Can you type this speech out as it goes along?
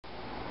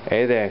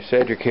Hey there,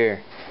 Cedric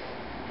here.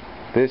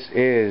 This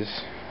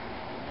is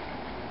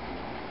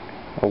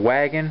a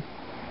wagon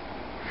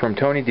from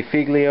Tony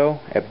DeFiglio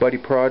at Buddy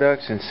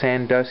Products in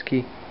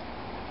Sandusky.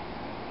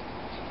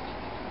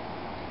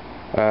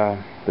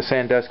 The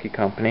Sandusky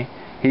company.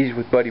 He's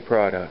with Buddy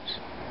Products.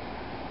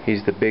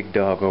 He's the big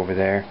dog over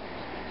there.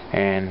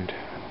 And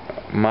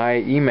my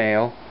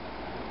email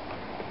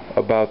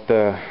about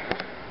the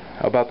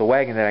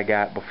wagon that I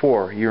got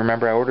before. You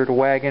remember I ordered a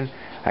wagon,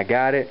 I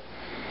got it,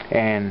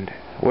 and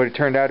what it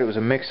turned out, it was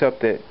a mix-up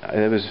that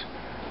it was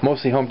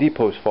mostly Home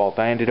Depot's fault.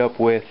 I ended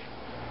up with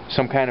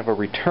some kind of a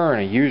return,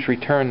 a used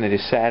return that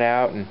is sat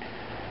out and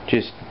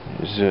just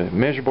was a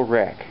miserable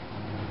wreck.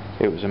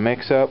 It was a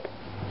mix-up,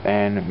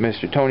 and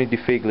Mr. Tony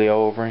DeFiglio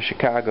over in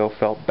Chicago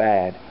felt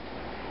bad,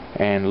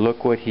 and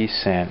look what he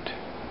sent.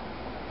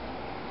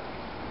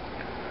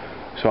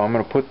 So I'm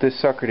going to put this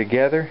sucker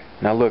together.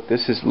 Now look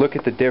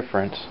at the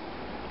difference,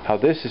 how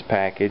this is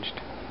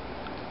packaged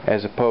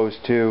as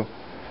opposed to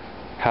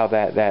how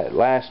that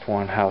last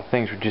one, how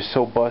things were just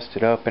so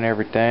busted up and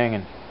everything.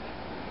 And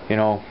you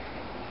know,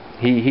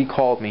 he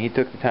called me, he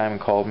took the time and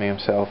called me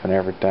himself and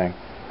everything.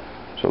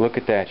 So look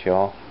at that,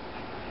 y'all.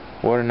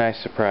 What a nice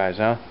surprise,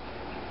 huh?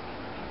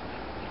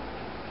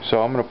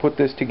 So I'm gonna put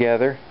this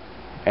together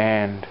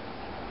and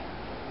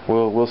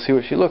we'll see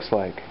what she looks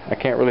like. I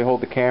can't really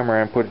hold the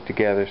camera and put it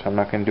together, so I'm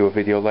not gonna do a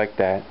video like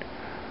that,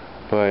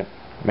 but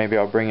maybe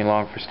I'll bring you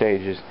along for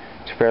stages.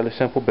 It's a fairly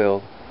simple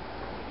build,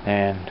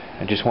 and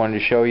I just wanted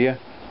to show you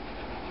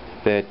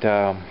that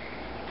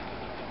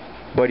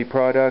Buddy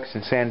Products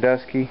in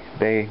Sandusky,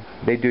 they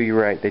do you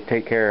right. They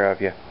take care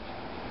of you.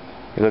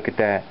 You look at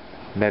that.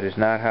 That is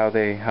not how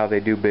they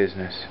do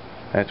business.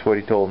 That's what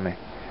he told me,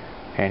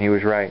 and he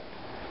was right.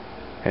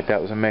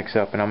 That was a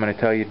mix-up, and I'm going to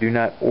tell you, do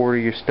not order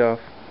your stuff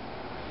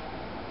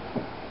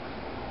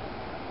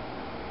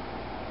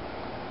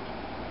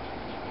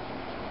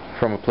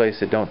from a place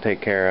that don't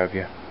take care of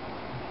you.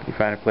 You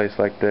find a place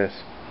like this,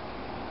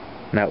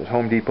 and that was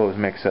Home Depot's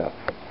mix-up.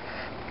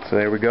 So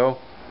there we go,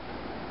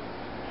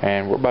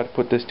 and we're about to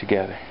put this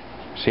together.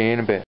 See you in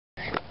a bit.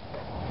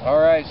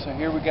 Alright, so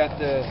here we got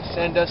the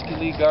Sandusky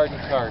Lee garden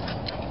cart,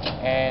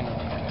 and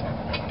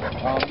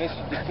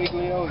Mr.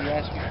 DeFiglio, he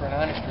asked me for an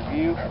honest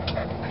review,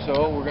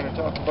 so we're going to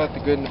talk about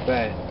the good and the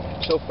bad.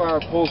 So far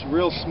it pulls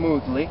real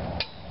smoothly,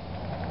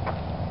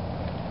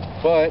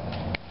 but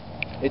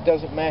it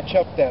doesn't match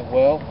up that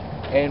well,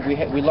 and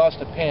we lost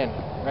a pin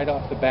right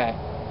off the bat.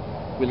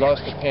 We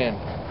lost a pin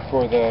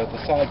for the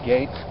side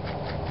gate.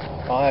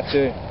 I'll have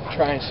to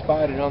try and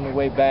spot it on the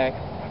way back.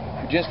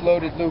 We just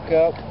loaded Luke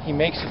up. He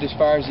makes it as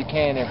far as he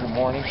can every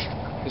morning.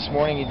 This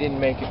morning he didn't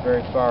make it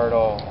very far at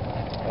all.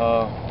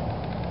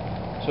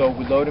 So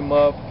we load him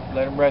up,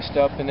 let him rest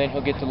up, and then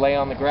he'll get to lay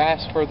on the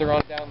grass further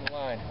on down the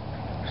line.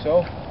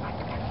 So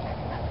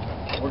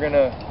we're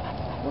gonna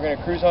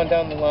cruise on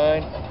down the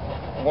line.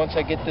 Once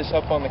I get this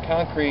up on the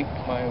concrete,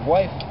 my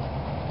wife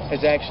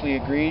has actually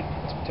agreed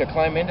to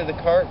climb into the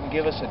cart and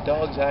give us a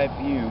dog's eye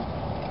view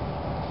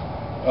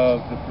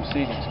of the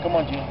proceedings. Come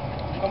on, Jean.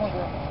 Come on,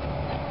 girl.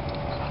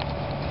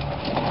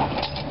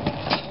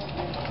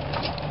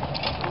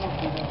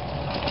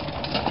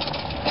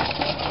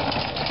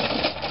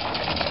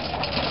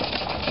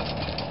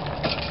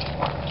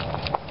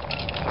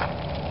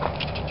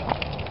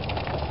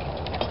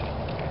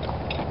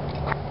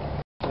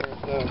 There's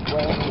the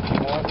ground if you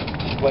want,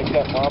 like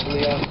that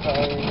mobbly on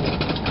tiring.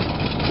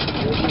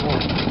 Wherever you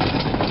want.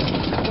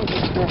 Go,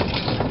 good girl.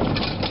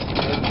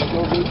 And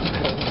go, good.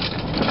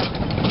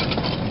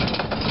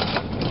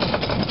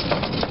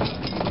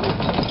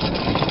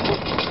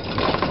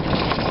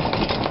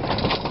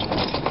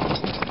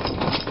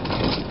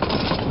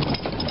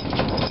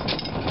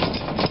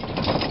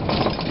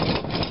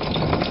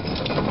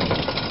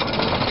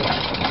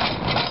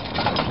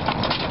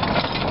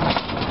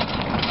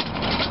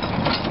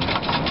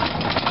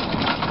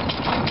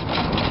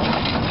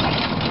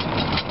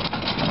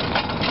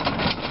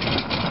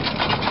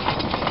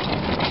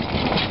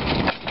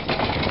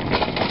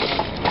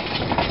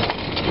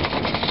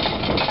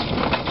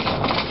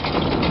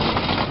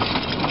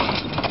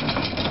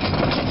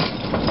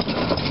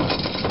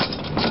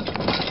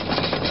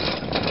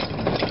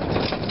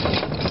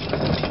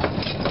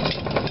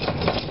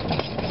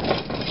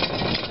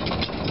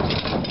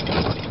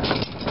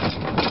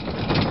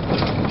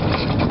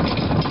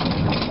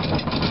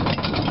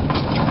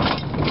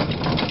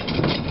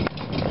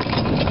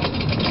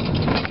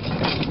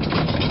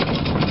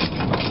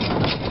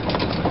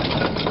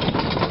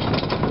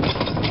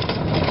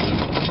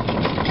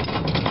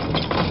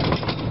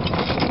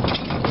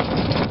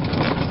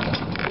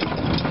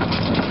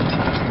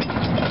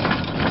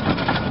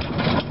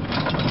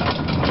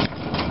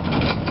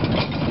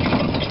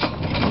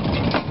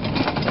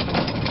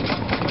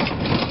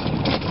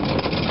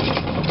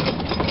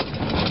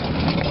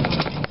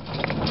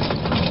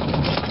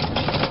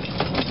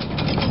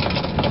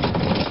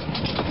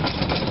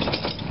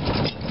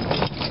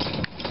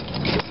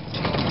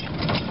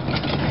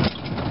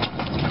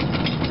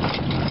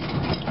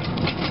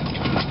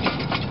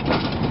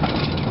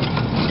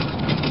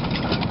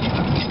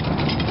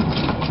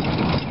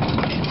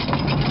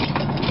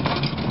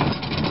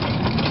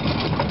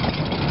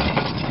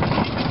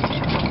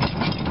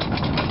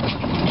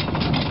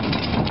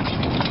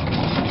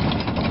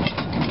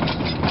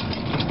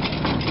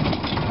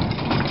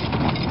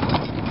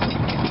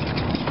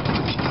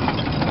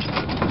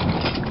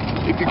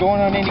 you're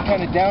going on any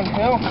kind of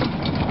downhill,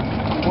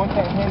 you want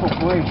that handle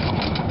braced.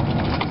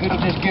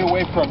 It'll just get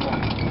away from you.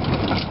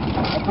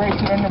 I brace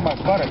it under my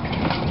buttock.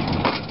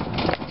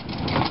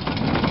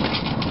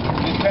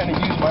 Just kind of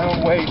use my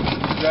own weight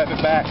to drive it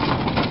back.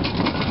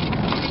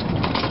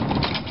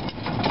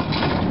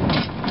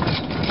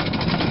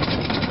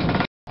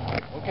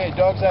 Okay,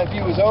 dog's eye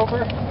view is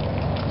over,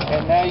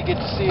 and now you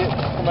get to see it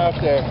from out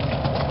there.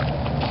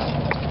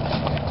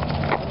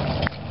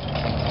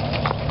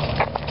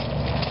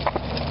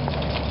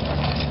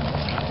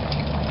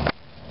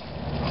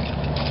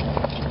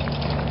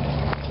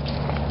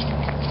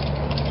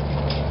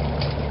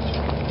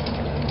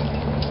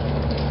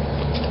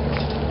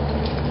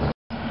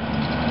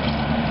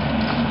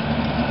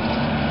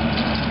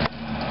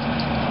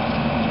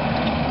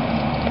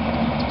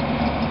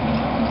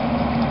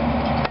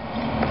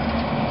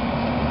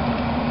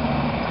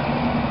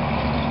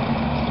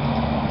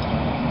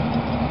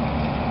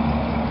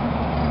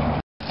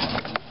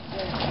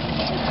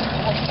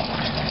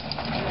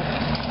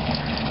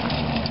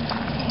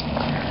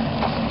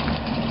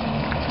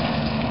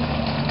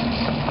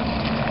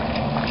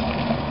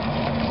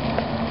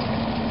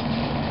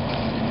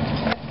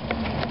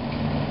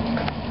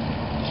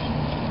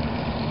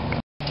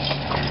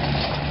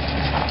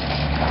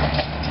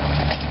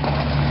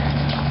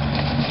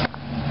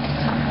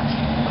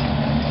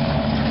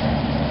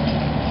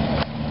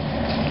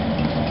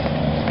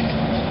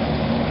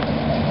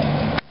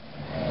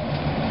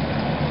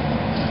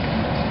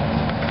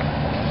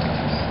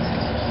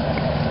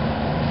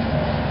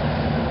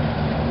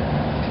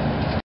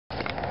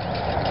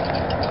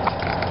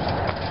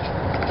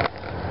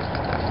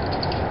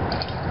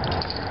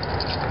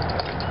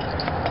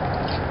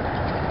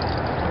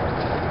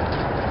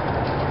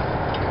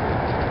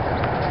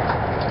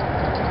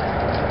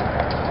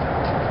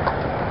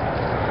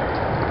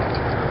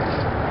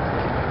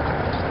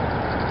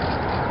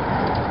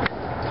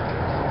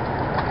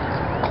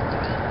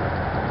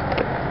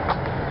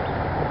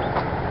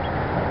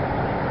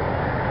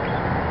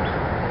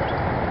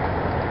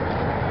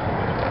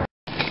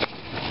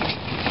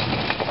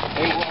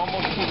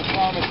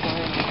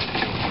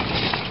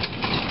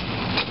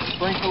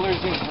 Sprinklers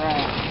and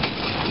grass.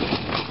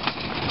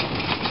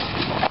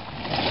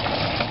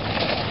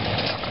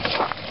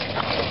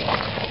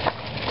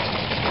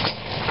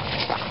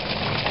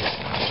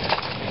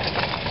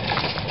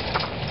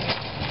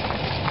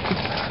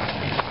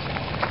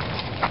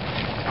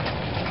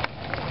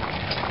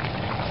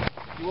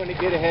 You want to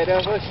get ahead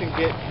of us and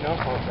get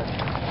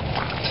okay.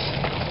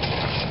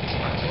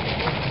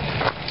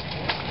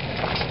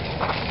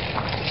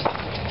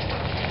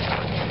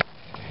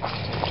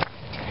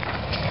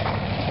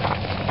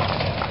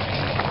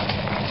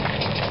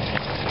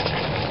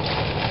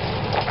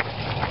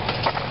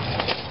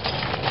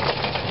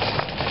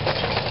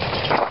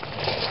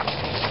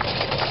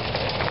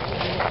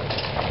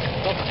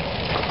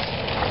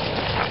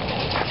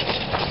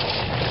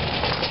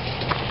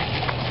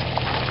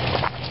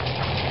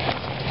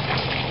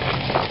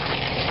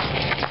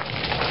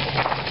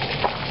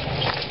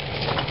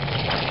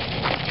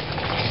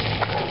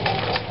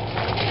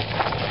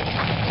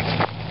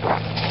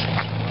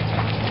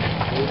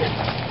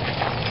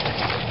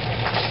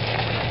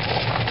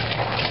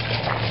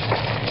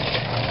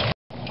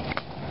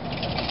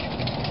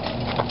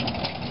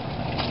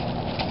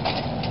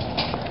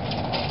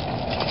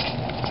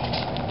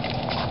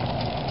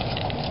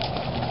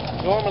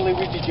 Normally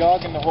we'd be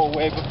jogging the whole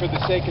way, but for the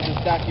sake of this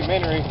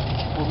documentary,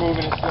 we're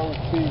moving at slower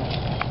speed.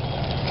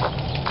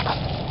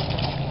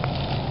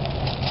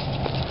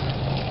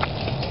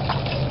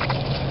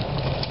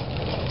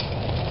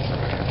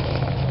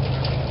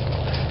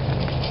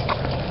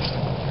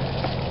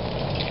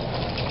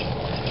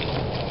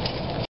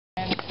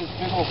 And these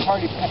big old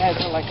party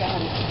pads are like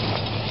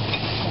that.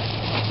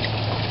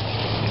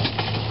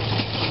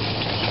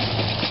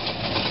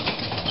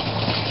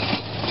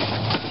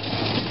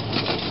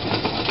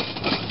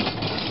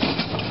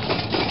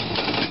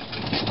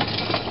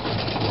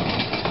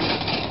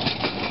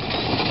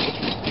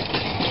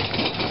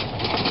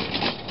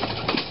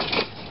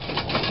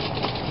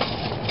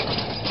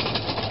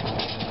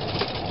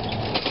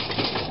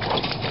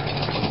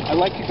 I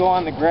like to go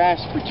on the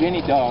grass for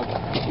Jenny dog.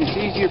 It's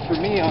easier for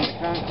me on the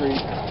concrete,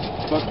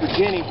 but for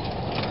Jenny,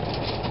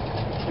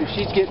 if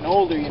she's getting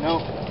older, you know,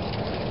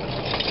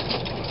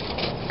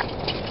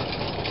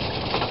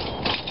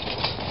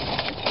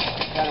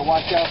 gotta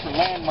watch out for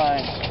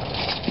landmines.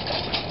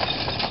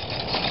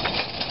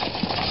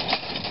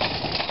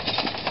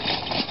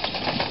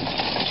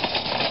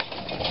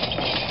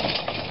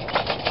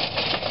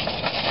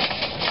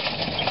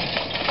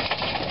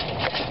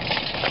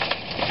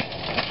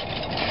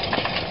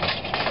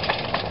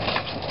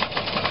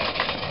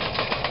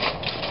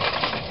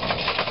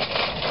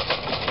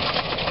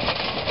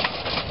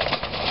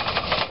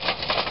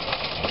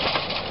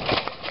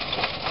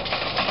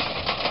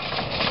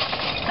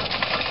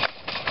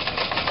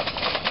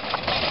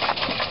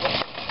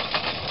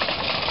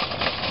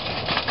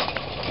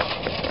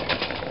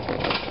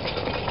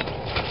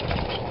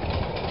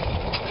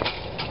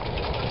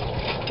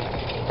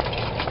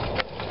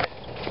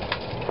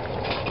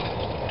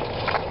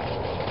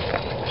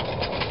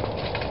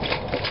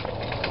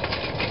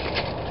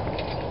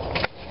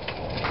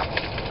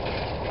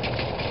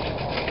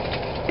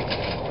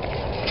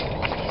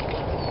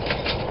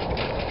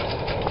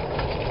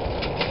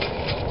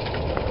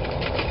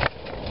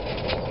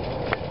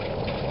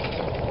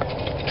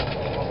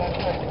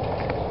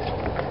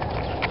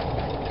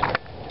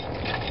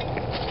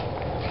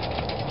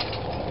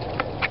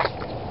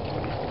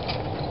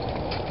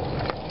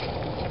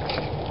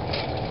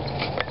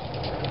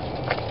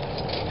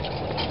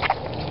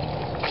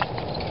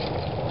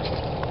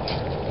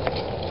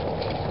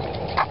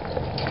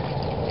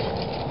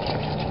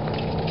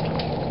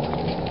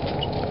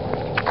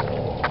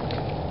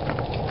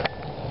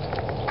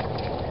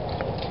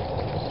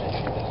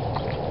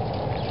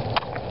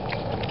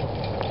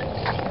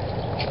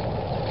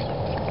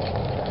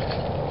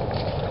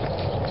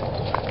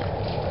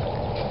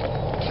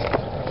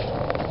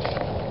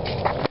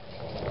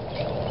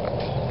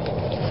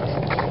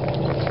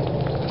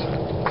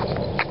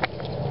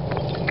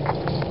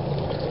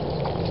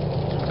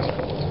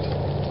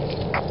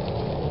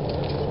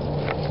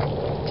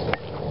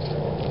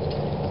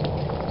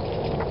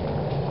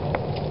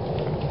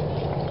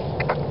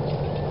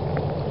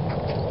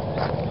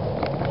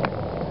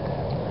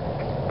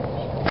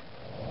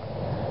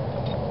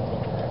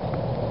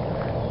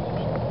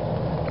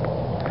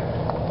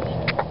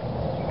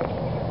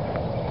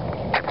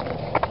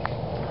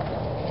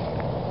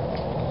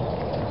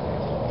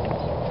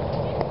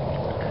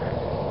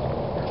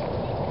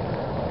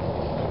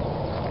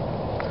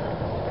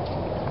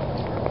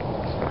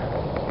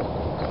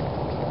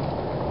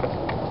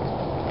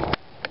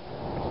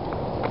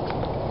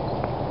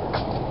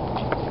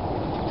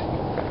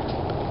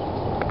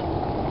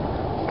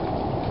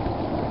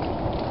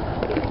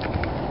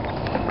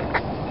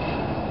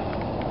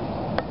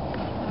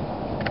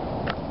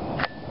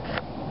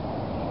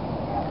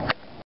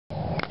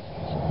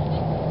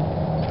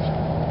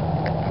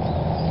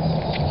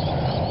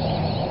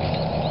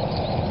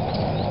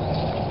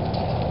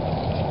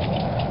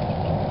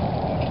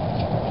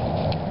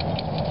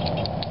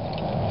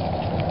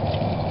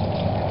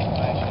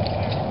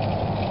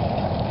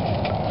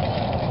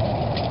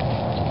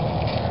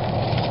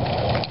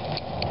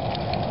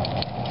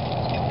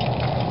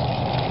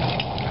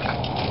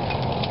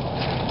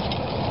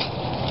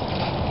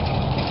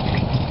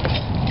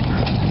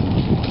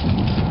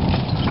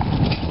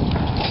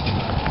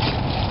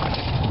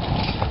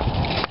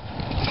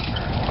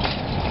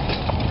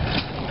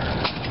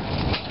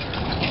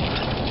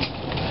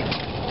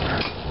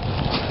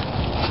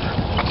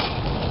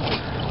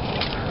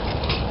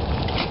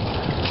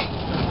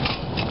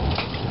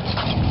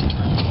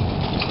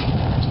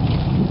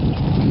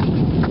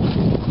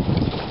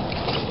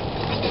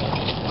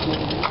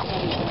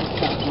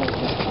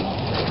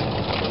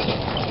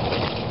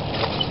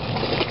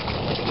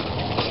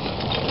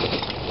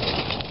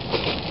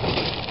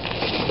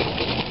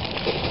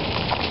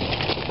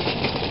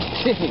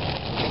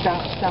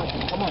 Stop.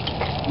 Come on.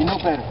 You know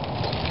better.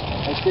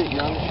 That's it.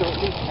 You're on the short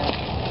leash now.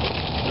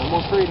 No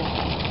more freedom.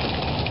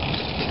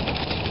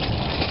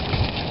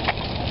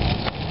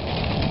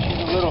 She's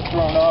a little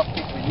thrown off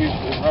because we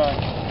usually run.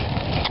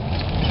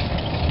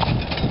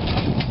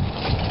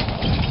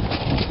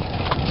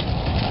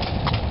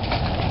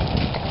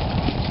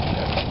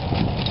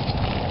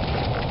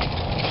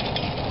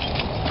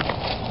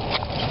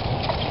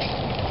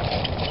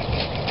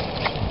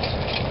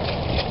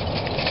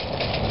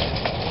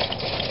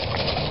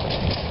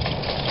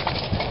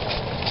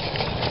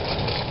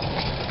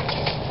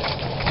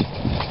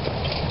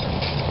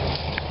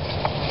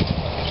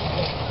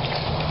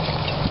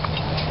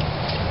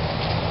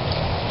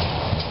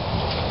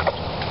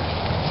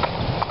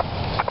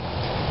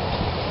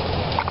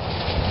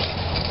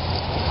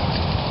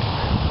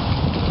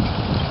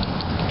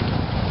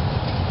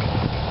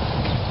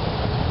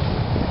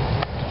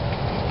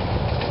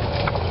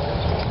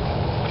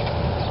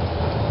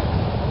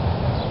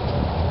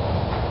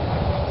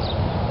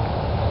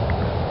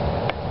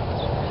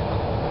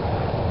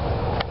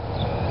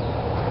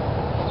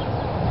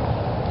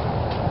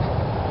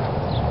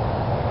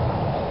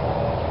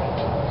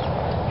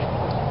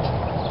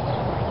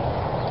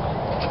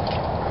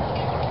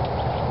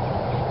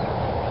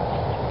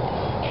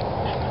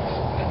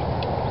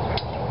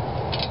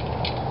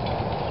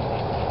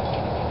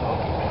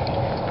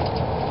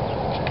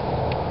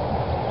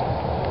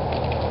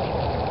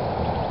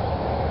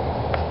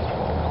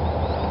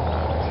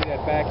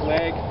 Back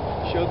leg.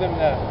 Show them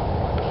his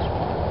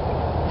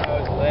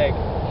leg.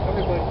 Come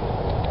here, buddy.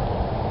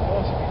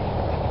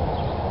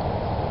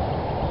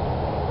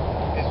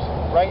 His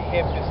right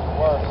hip is the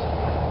worst.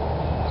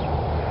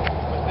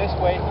 But this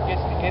way he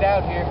gets to get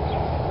out here.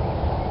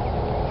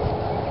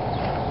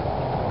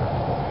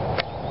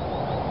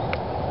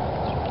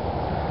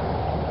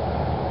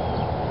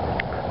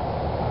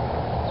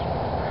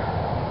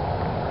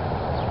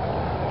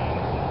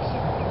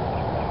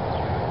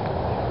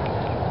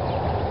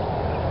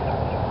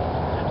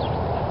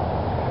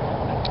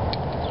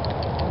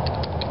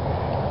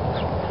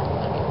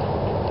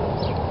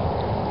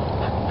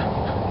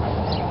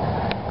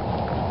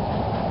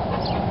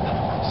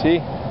 See?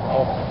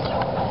 Oh.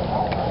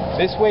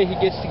 This way he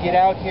gets to get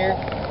out here,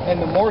 and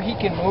the more he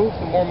can move,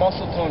 the more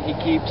muscle tone he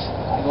keeps,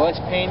 and the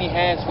less pain he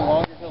has, the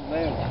longer he'll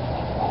live.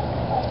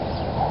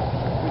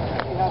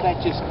 See how that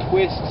just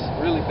twists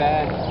really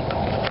bad?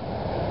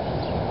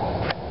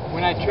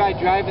 When I tried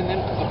driving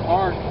them to the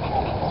park,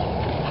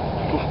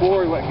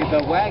 before the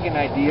wagon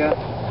idea,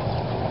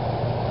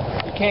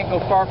 you can't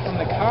go far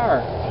from the car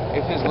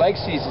if his leg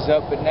seizes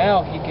up, but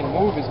now he can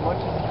move as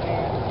much as he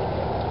can.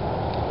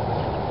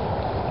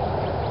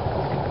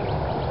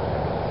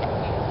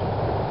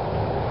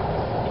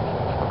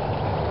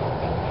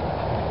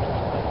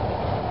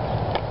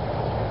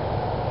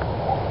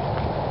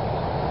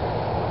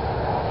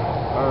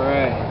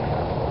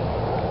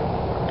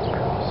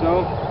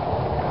 So,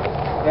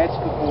 that's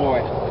the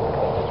boy.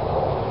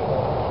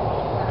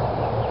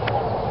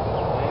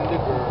 And the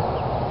girl.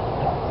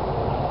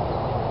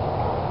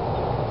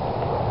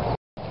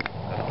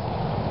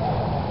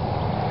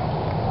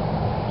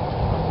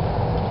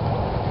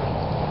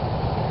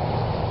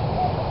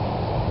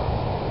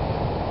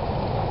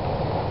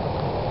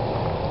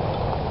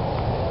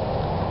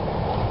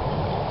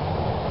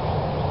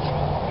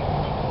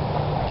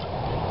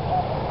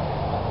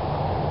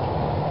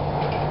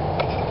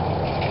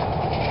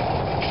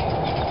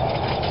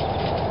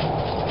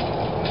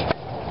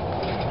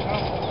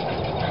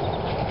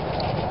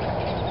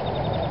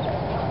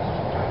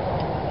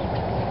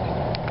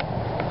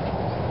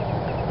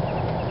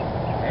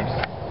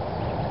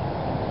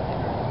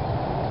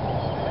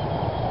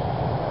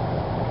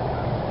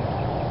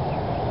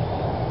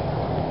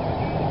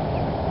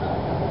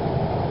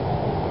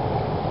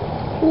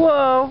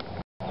 Whoa!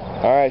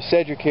 Alright,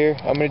 Cedric here.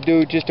 I'm going to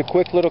do just a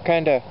quick little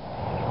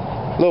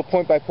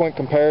point-by-point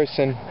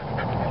comparison,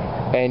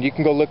 and you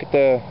can go look at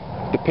the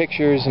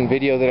pictures and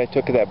video that I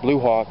took of that Blue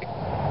Hawk,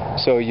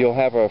 so you'll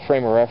have a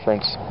frame of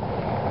reference.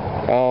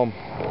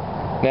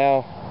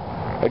 Now,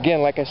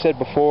 again, like I said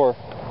before,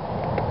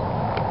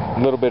 a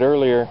little bit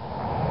earlier,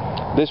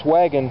 this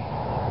wagon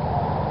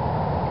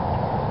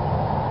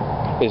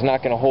is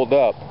not going to hold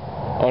up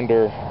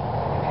under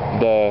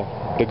the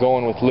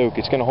going with Luke.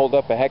 It's going to hold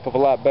up a heck of a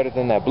lot better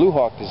than that Blue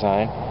Hawk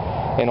design,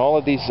 and all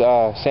of these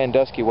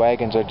Sandusky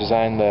wagons are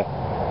designed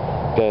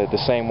the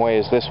same way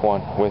as this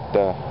one, with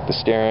the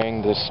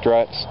steering, the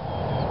struts.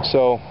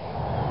 So,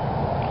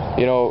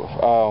 you know,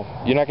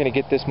 you're not going to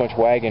get this much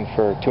wagon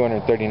for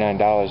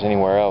 $239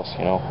 anywhere else,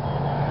 you know.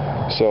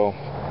 So,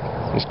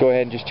 let's go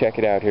ahead and just check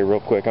it out here real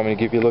quick. I'm going to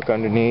give you a look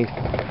underneath.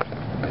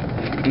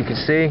 You can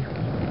see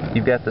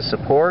you've got the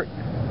support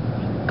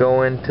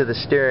going to the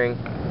steering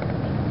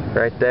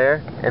right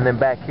there, and then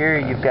back here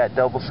you've got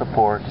double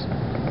supports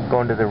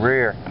going to the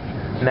rear.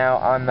 Now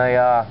on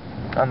the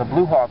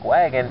Blue Hawk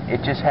wagon,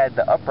 it just had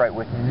the upright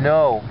with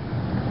no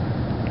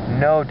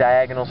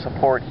diagonal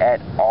support at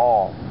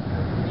all.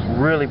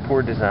 Really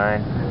poor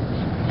design.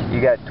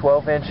 You got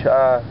 12-inch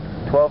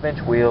 12-inch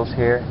wheels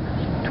here,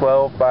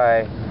 12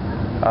 by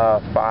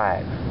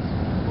 5.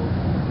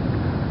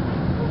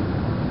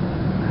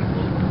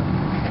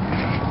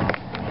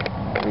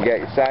 You got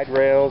your side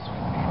rails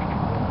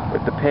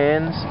with the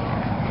pins.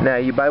 Now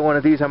you buy one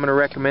of these, I'm going to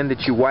recommend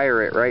that you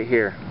wire it right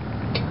here,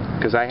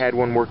 because I had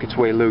one work its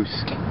way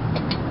loose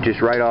just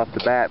right off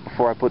the bat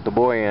before I put the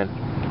boy in.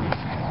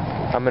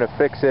 I'm going to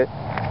fix it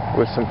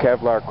with some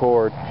Kevlar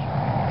cord.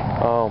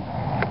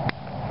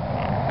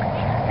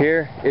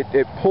 Here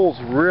it pulls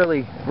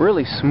really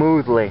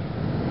smoothly.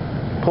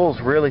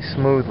 Pulls really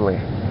smoothly.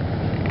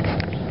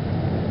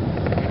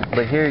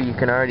 But here you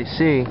can already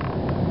see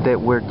that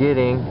we're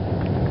getting,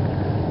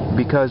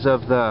 because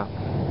of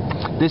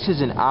this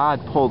is an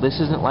odd pull.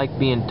 This isn't like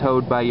being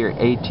towed by your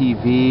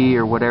ATV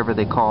or whatever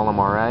they call them,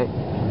 alright?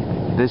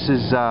 This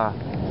is,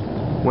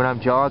 when I'm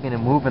jogging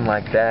and moving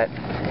like that,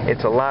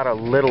 it's a lot of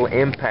little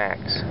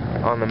impacts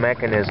on the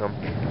mechanism.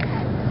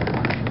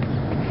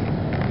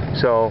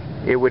 So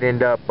it would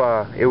end up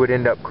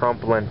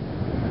crumpling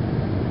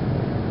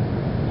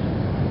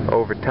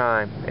over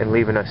time and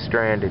leaving us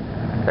stranded.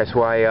 That's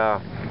why I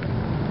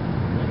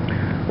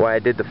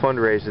did the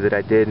fundraiser that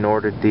I did and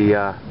ordered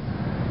the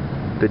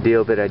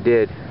deal that I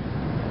did,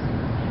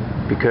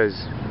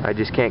 because I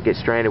just can't get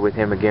stranded with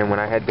him again. When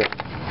I had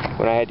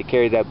to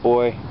carry that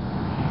boy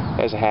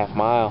as a half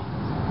mile,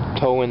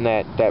 towing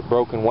that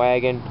broken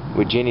wagon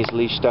with Jenny's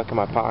leash stuck in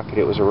my pocket,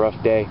 it was a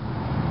rough day.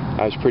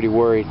 I was pretty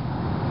worried.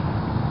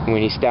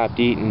 When he stopped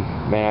eating,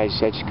 man, I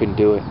just couldn't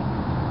do it.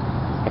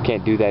 I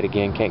can't do that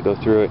again. Can't go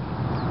through it.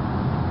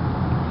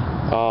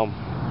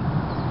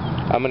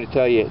 I'm going to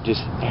tell you,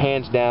 just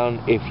hands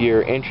down, if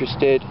you're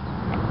interested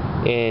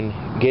in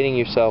getting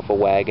yourself a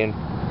wagon,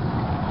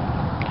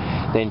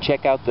 then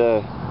check out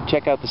the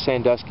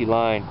Sandusky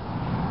line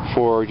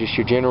for just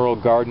your general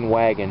garden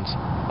wagons.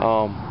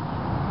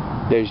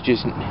 There's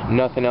just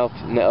nothing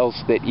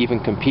else that even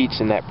competes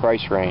in that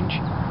price range.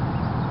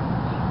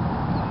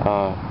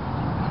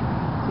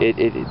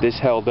 This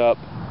held up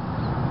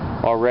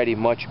already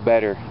much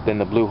better than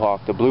the Blue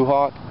Hawk. The Blue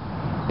Hawk,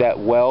 that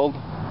weld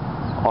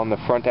on the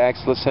front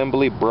axle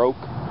assembly broke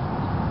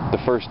the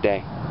first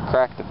day,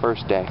 cracked the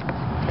first day.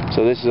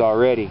 So this is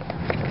already,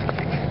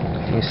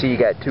 you see you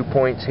got 2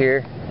 points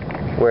here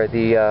where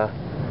the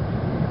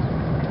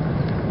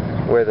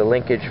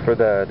linkage for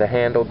the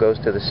handle goes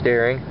to the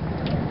steering.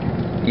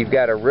 You've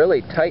got a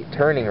really tight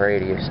turning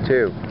radius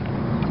too.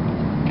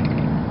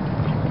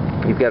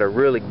 You've got a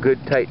really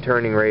good tight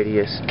turning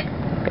radius,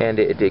 and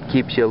it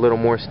keeps you a little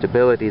more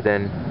stability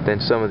than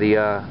some of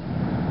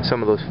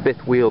those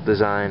fifth wheel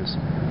designs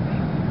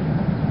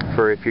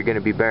for if you're going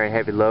to be bearing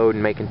heavy load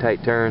and making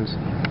tight turns.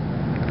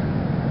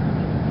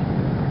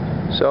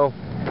 So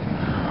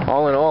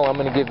all in all, I'm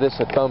going to give this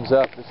a thumbs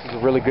up. This is a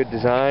really good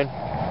design.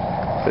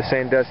 The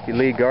Sandusky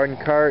Lee Garden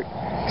Cart,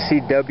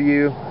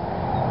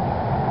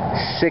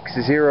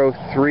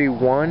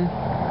 CW6031,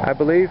 I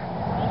believe.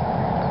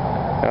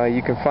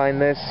 You can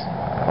find this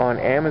on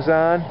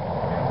Amazon.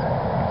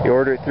 You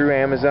order it through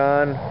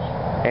Amazon,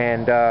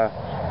 and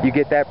you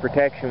get that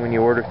protection when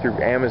you order through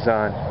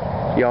Amazon.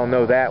 You all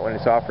know that when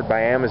it's offered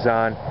by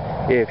Amazon.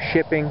 If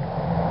shipping,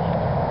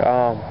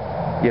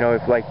 you know,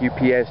 if like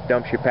UPS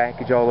dumps your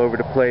package all over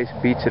the place,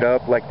 beats it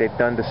up like they've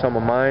done to some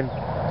of mine,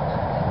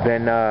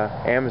 then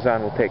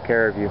Amazon will take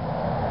care of you.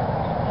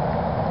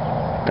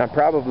 I'm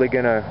probably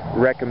going to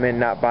recommend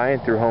not buying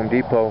through Home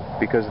Depot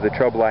because of the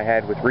trouble I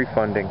had with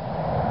refunding.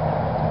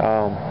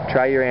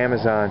 Try your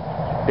Amazon.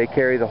 They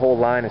carry the whole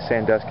line of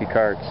Sandusky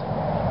carts.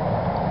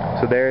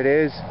 So there it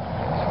is.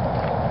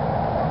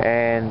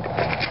 And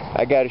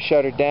I got to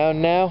shut her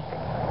down now.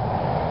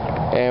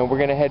 And we're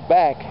going to head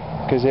back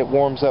because it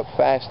warms up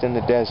fast in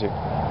the desert.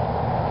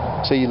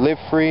 So you live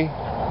free,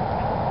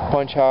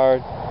 punch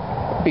hard,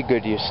 be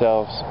good to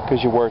yourselves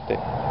because you're worth it.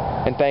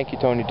 And thank you,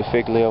 Tony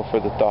DeFiglio, for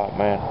the thought,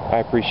 man. I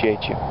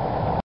appreciate you.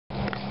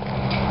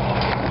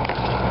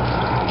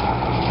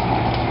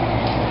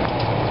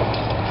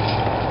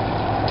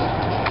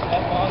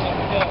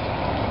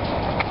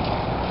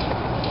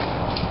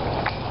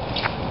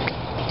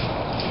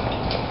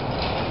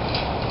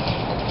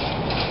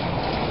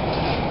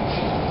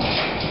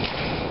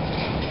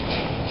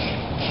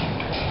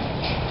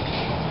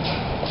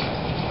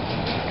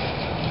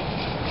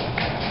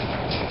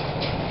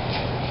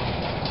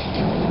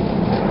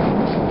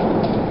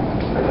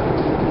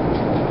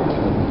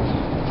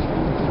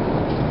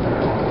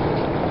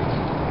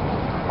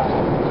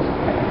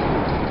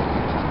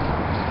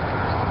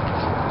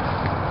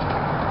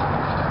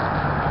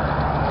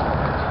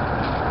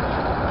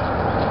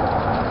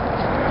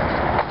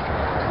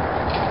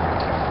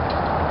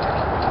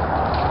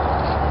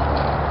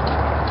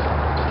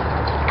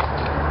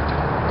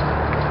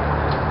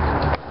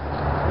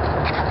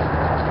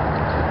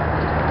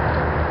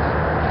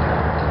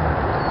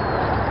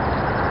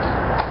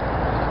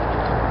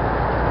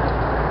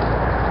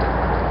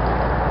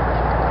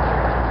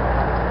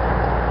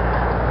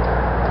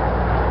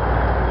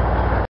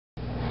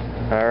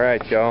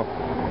 Alright, y'all,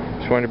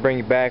 just wanted to bring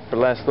you back for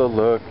the last little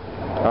look.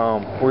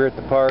 We're at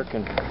the park,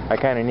 and I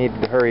kind of needed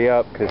to hurry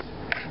up because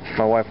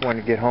my wife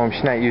wanted to get home.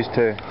 She's not used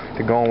to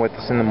going with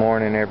us in the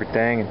morning and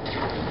everything, and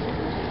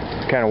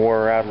kind of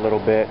wore her out a little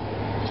bit.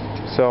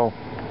 So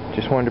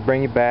just wanted to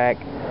bring you back.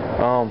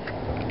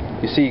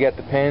 You see you got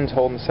the pins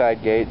holding the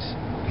side gates.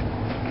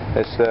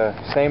 It's the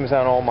same as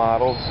on all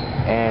models,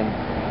 and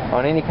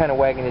on any kind of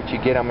wagon that you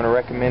get, I'm going to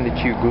recommend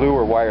that you glue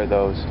or wire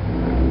those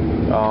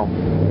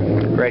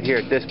right here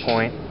at this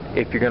point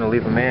if you're going to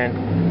leave them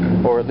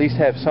in, or at least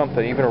have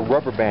something, even a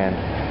rubber band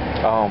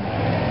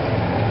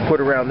put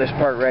around this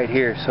part right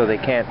here so they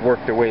can't work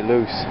their way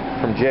loose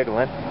from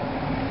jiggling.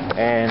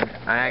 And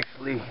I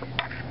actually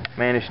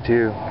managed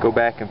to go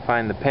back and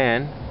find the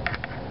pin.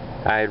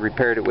 I had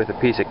repaired it with a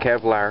piece of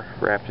Kevlar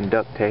wrapped in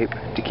duct tape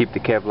to keep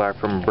the Kevlar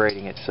from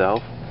abrading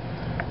itself.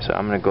 So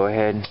I'm going to go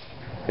ahead and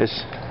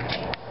just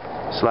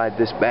slide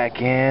this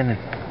back in. And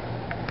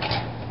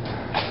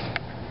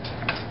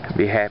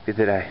be happy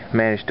that I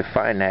managed to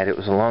find that. It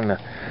was along a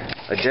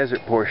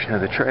desert portion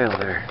of the trail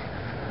there.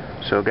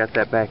 So got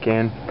that back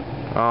in.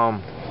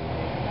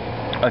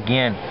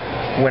 Again,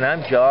 when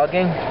I'm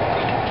jogging,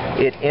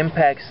 it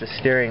impacts the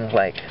steering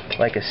like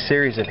a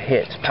series of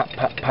hits. Pop,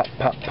 pop, pop,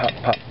 pop, pop,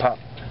 pop, pop.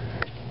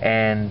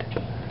 And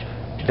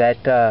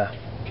that's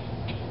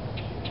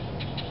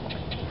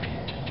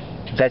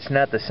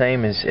not the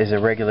same as a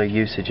regular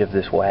usage of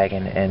this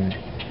wagon, and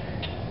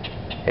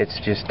it's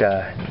just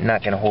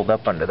not going to hold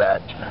up under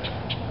that.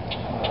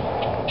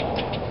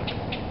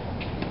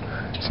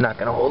 It's not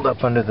going to hold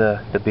up under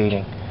the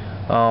beating.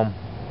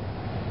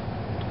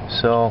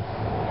 So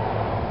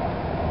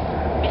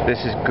this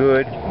is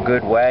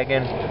good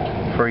wagon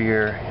for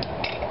your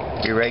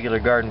regular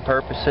garden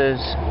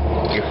purposes,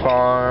 your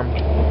farm,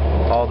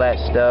 all that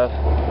stuff.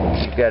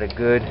 You've got a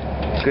good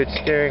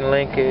steering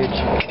linkage,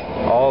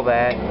 all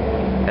that.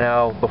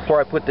 Now, before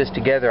I put this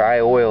together,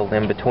 I oiled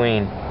in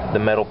between the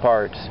metal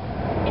parts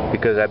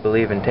because I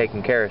believe in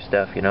taking care of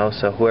stuff, you know.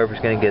 So whoever's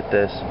going to get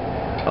this.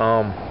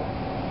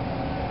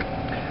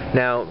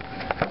 Now,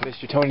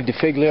 Mr. Tony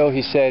DeFiglio,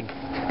 he said,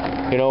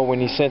 you know, when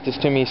he sent this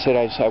to me, he said,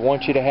 I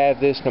want you to have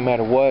this no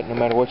matter what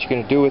you're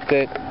going to do with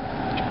it.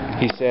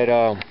 He said,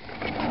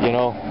 you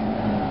know,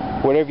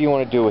 whatever you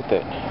want to do with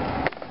it.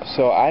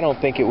 So I don't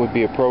think it would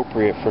be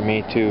appropriate for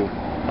me to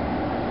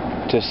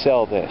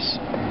sell this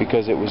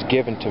because it was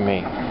given to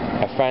me.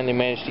 I finally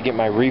managed to get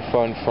my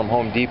refund from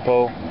Home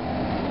Depot.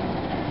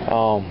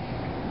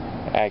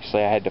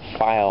 Actually, I had to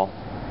file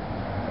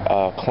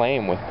a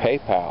claim with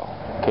PayPal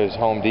because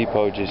Home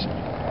Depot just,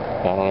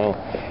 I don't know.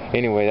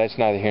 Anyway, that's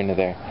neither here nor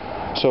there.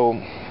 So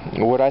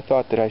what I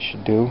thought that I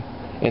should do,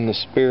 in the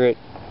spirit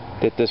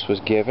that this was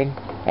given,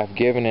 I've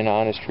given an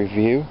honest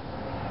review.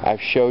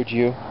 I've showed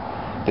you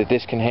that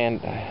this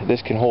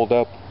can hold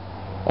up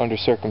under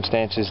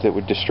circumstances that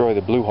would destroy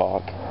the Blue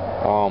Hawk.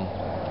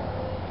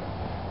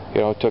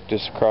 You know, took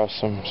this across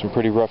some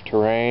pretty rough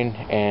terrain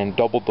and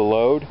doubled the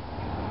load.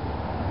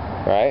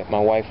 Right, my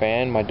wife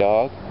and my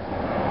dog.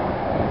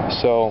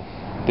 So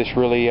this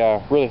really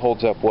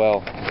holds up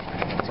well.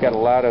 It's got a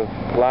lot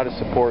of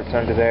supports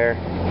under there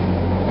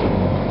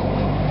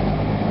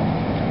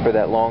for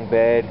that long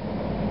bed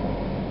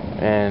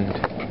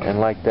and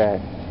like that.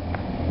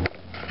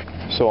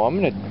 So I'm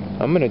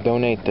gonna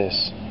donate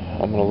this.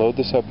 I'm gonna load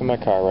this up in my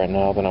car right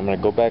now, then I'm gonna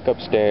go back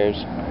upstairs,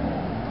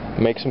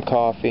 make some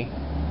coffee,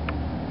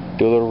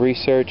 do a little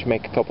research,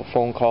 make a couple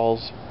phone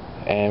calls,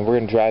 and we're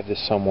gonna drive this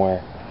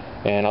somewhere.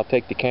 And I'll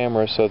take the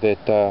camera so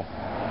that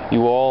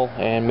you all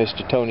and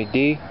Mr. Tony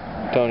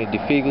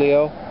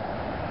DeFiglio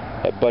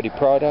at Buddy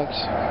Products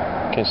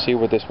can see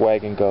where this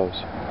wagon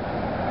goes.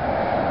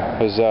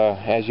 Because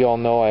as you all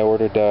know, I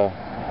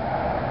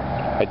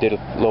did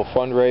a little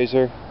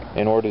fundraiser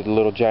and ordered a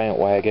little giant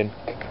wagon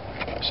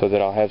so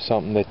that I'll have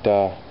something that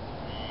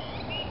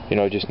you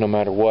know, just no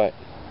matter what,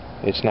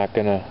 it's not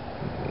gonna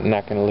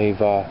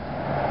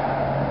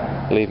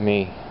leave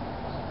me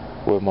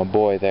with my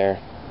boy there.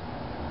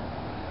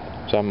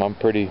 So I'm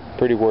pretty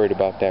worried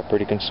about that,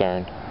 pretty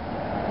concerned.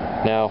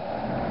 Now,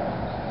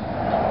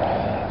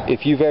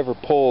 if you've ever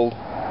pulled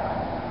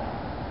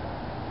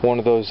one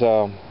of those,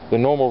 the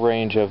normal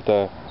range of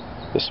the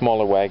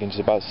smaller wagons is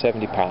about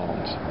 70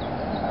 pounds.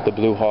 The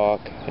Blue Hawk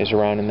is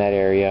around in that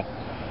area.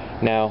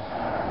 Now,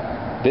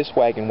 this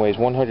wagon weighs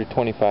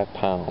 125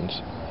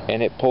 pounds,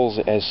 and it pulls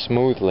as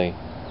smoothly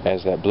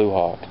as that Blue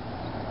Hawk.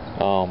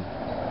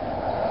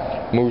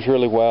 Moves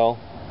really well.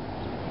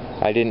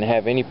 I didn't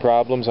have any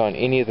problems on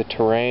any of the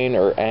terrain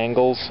or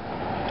angles.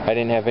 I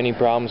didn't have any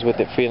problems with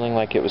it feeling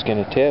like it was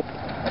going to tip.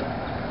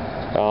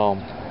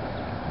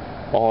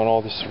 All in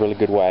all, this is a really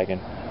good wagon.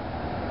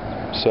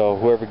 So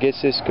whoever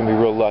gets this is going to be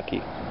real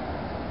lucky.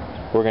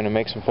 We're going to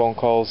make some phone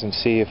calls and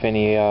see if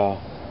any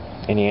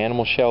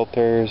animal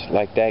shelters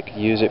like that could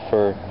use it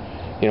for,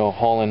 you know,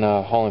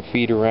 hauling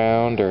feed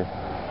around, or,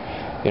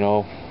 you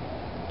know,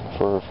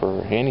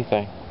 for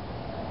anything.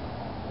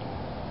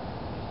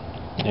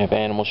 If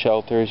animal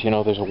shelters, you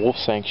know, there's a wolf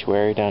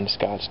sanctuary down in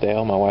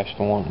Scottsdale. My wife's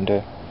been wanting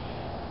to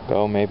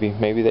go.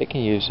 Maybe they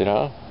can use it,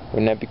 huh?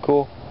 Wouldn't that be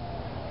cool?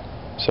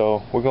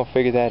 So we're gonna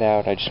figure that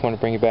out. I just want to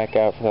bring you back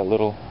out for that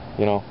little,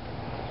 you know,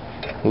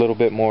 A little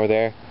bit more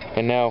there.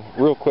 And now,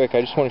 real quick,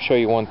 I just want to show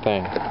you one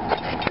thing.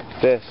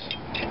 This.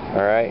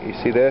 Alright, you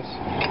see this?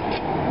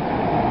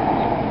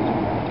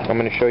 I'm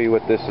going to show you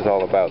what this is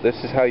all about.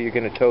 This is how you're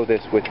going to tow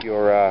this with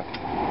your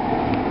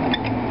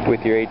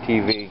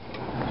ATV.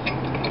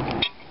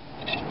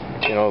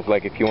 You know,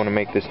 like if you want to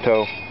make this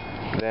tow,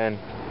 then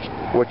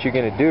what you're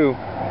going to do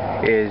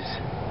is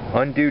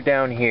undo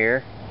down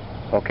here,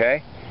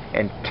 okay,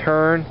 and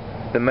turn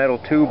the metal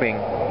tubing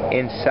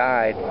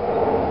inside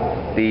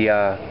the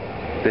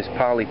this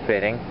poly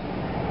fitting,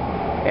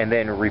 and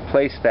then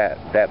replace that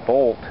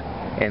bolt,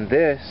 and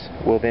this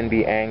will then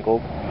be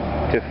angled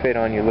to fit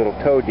on your little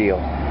tow deal.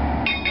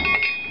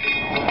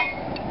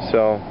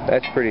 So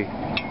that's pretty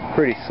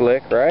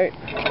slick, right?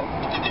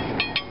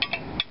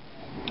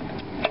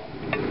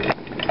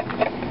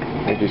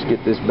 Let me just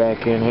get this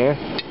back in here.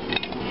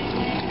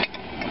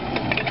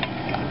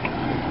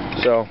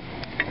 So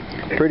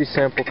pretty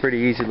simple, pretty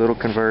easy little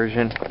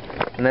conversion,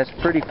 and that's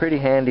pretty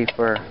handy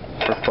for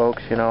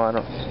folks. You know, I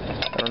don't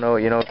know.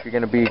 You know, if you're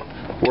going to be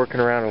working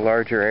around a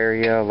larger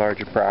area, a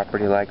larger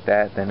property like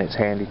that, then it's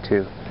handy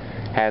to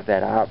have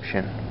that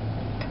option.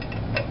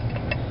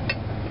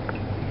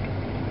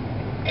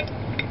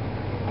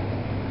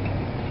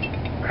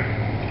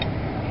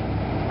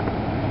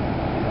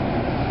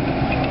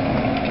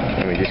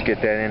 Let me just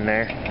get that in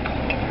there.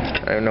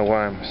 I don't know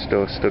why I'm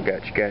still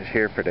got you guys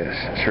here for this.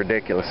 It's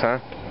ridiculous, huh?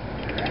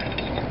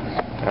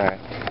 Alright,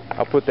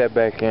 I'll put that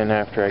back in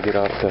after I get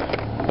off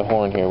the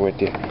horn here with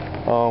you.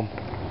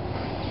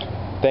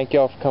 Thank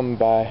y'all for coming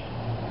by.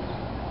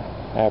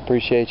 I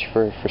appreciate you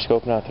for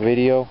scoping out the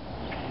video,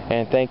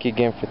 and thank you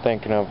again for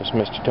thinking of us,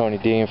 Mr. Tony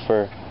D, and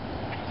for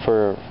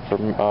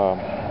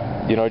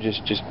you know,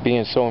 just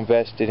being so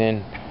invested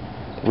in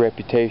the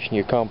reputation,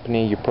 your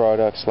company, your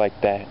products like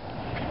that.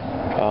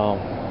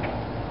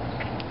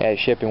 Yeah,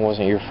 shipping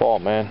wasn't your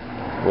fault, man.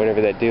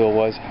 Whatever that deal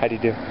was, how'd you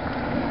do?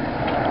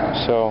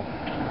 So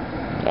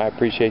I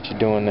appreciate you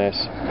doing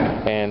this,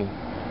 and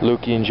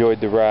Lukey enjoyed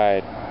the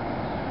ride.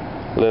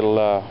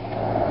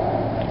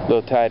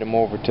 Little tide him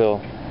over till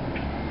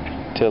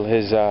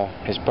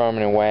his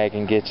permanent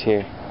wagon gets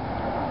here.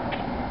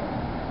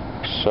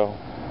 So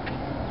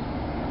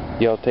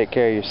y'all take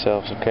care of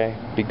yourselves, okay?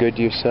 Be good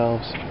to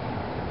yourselves.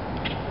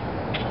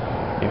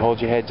 You hold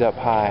your heads up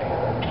high.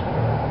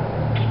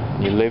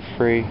 You live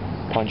free,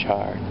 punch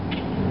hard.